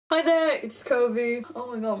Hi there, it's Kovu.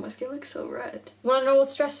 Oh my god, my skin looks so red. Wanna know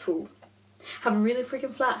what's stressful? Having really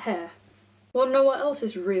freaking flat hair. Wanna know what else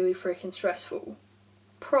is really freaking stressful?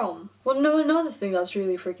 Prom. Wanna know another thing that's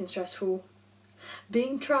really freaking stressful?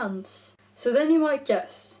 Being trans. So then you might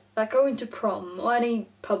guess that going to prom, or any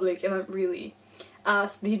public event really,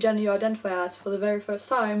 as the gender you identify as for the very first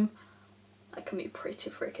time, that can be pretty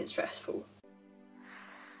freaking stressful.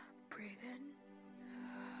 Breathe in,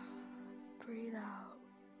 breathe out.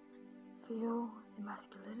 Feel the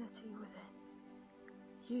masculinity within.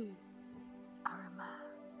 You are a man.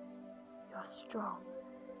 You're strong.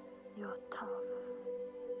 You're tough.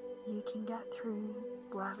 You can get through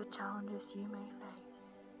whatever challenges you may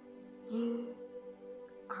face. You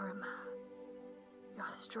are a man.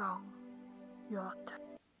 You're strong. You're tough.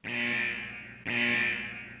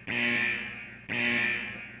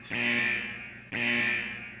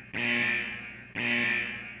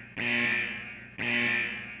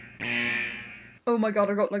 Oh my god,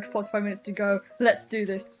 I've got like 45 minutes to go. Let's do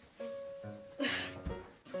this.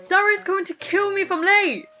 Sarah's going to kill me if I'm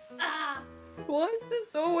late! Why is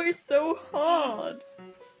this always so hard?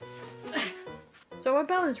 So my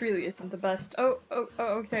balance really isn't the best. Oh,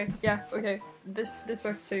 okay. Yeah, okay. This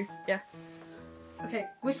works too. Yeah. Okay,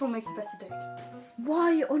 which one makes a better dick?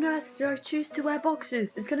 Why on earth did I choose to wear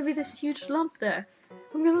boxes? It's gonna be this huge lump there.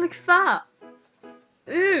 I'm gonna look fat.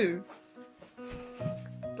 Ooh.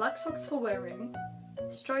 Black socks for wearing,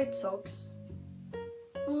 striped socks.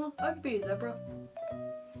 I could be a zebra.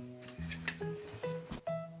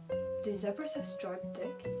 Do zebras have striped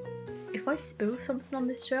dicks? If I spill something on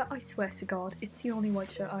this shirt, I swear to God, it's the only white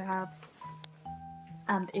shirt I have.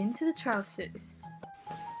 And into the trousers.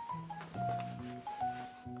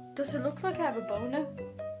 Does it look like I have a boner?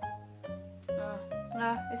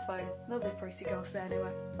 Nah, it's fine. There'll be prissy girls there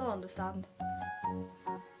anyway. They'll understand.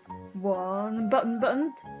 One button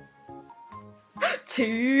buttoned.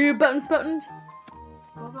 Two buttons buttoned.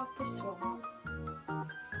 What about this one?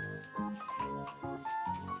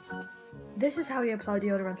 This is how you apply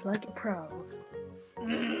deodorant like a pro.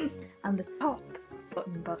 And the top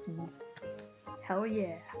button buttoned. Hell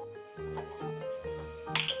yeah.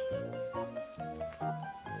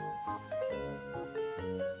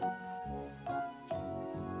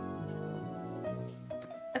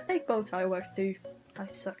 A fake bow tie works too. I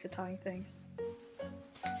suck at tying things.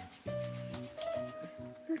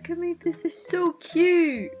 Look at me, this is so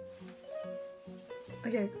cute!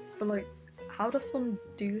 Okay, but like, how does one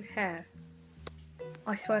do hair?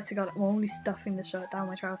 I swear to God, I'm only stuffing the shirt down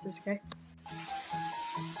my trousers, okay?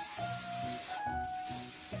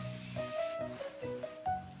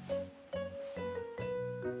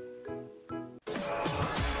 I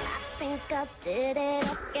think I did it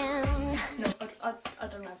again. No, I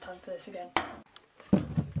don't have time for this again.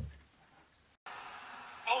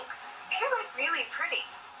 Thanks. You're like really pretty.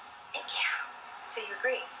 Thank you. So you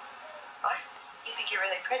agree? What? You think you're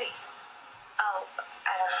really pretty? Oh,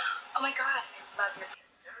 I don't know. Oh my god, I love your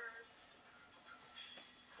nerds.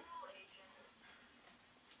 Cool agents.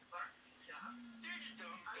 Varsity jobs.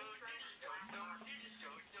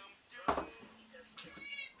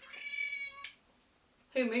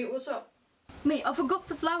 Hey mate, what's up? Mate, I forgot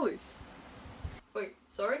the flowers. Wait,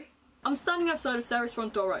 sorry? I'm standing outside of Sarah's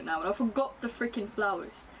front door right now and I forgot the freaking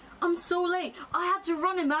flowers. I'm so late. I had to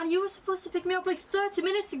run it, man. You were supposed to pick me up like 30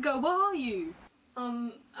 minutes ago. Where are you?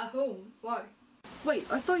 At home. Why? Wait,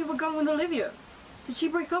 I thought you were going with Olivia. Did she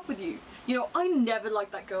break up with you? You know, I never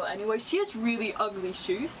liked that girl anyway. She has really ugly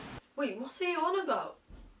shoes. Wait, what's he on about?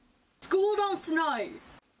 School dance tonight!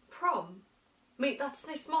 Prom? Mate, that's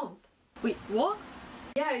next month. Wait, what?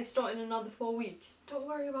 Yeah, it's not in another 4 weeks. Don't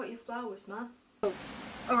worry about your flowers, man. Oh,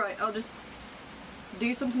 alright, I'll just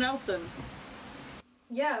do something else then.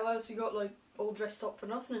 Yeah, well, else you got like all dressed up for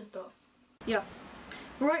nothing and stuff. Yeah.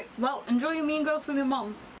 Right, well, enjoy your Mean Girls with your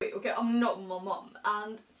mum. Wait, okay, I'm not my mum,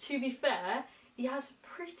 and to be fair, he has a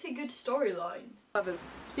pretty good storyline.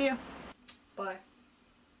 See ya. Bye.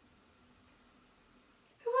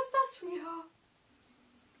 Who was that, sweetheart?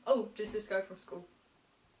 Oh, just this guy from school.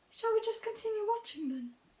 Shall we just continue watching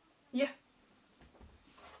then? Yeah.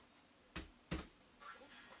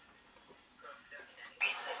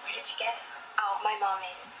 Bracelet, where did you get it? Oh, my mom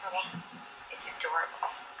made it for me. It's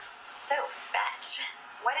adorable. So fetch.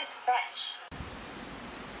 What is fetch?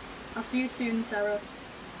 I'll see you soon, Sarah.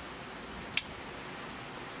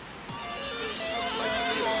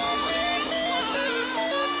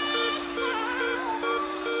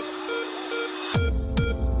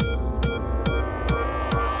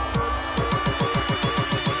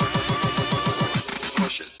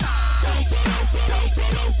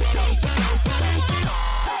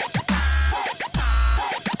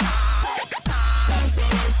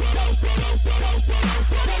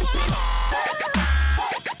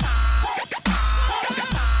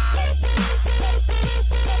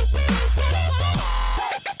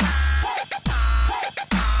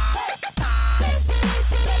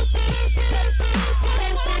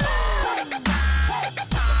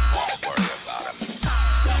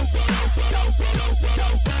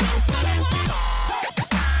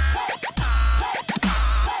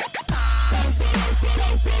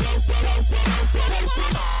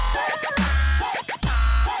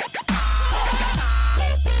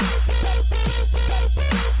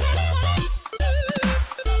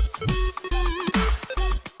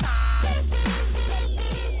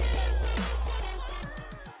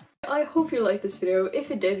 I hope you liked this video. If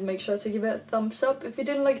you did, make sure to give it a thumbs up. If you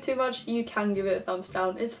didn't like it too much, you can give it a thumbs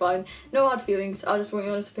down. It's fine. No hard feelings. I just want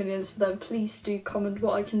your honest opinions. But then please do comment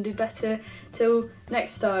what I can do better till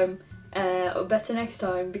next time. Or better next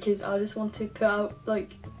time, because I just want to put out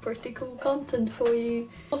like pretty cool content for you.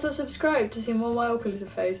 Also subscribe to see more of my awkward little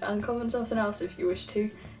face, and comment something else if you wish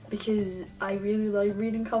to, because I really like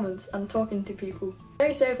reading comments and talking to people.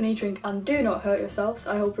 Stay safe and eat, drink, and do not hurt yourselves.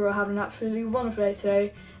 I hope you're all having an absolutely wonderful day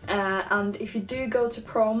today, and if you do go to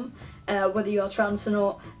prom, whether you are trans or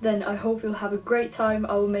not, then I hope you'll have a great time.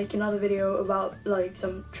 I will make another video about like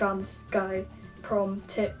some trans guy prom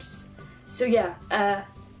tips. So yeah,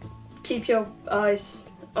 keep your eyes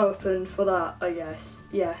open for that, I guess.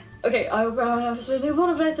 Yeah. Okay, I hope you're having an absolutely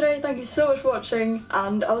wonderful day today. Thank you so much for watching,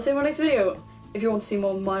 and I will see you in my next video. If you want to see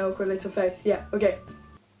more of my awkward little face. Yeah, okay.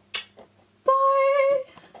 Bye!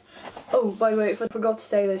 Oh, by the way, if I forgot to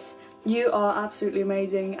say this, you are absolutely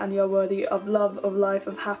amazing, and you're worthy of love, of life,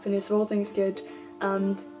 of happiness, of all things good,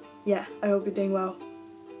 and yeah, I hope you're doing well.